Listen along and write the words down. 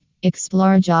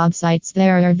Explore job sites.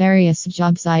 There are various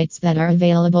job sites that are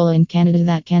available in Canada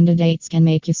that candidates can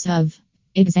make use of.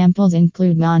 Examples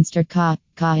include Monster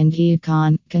Indeed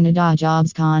Canada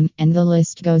Jobs and the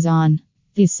list goes on.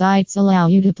 These sites allow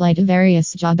you to apply to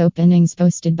various job openings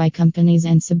posted by companies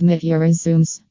and submit your resumes.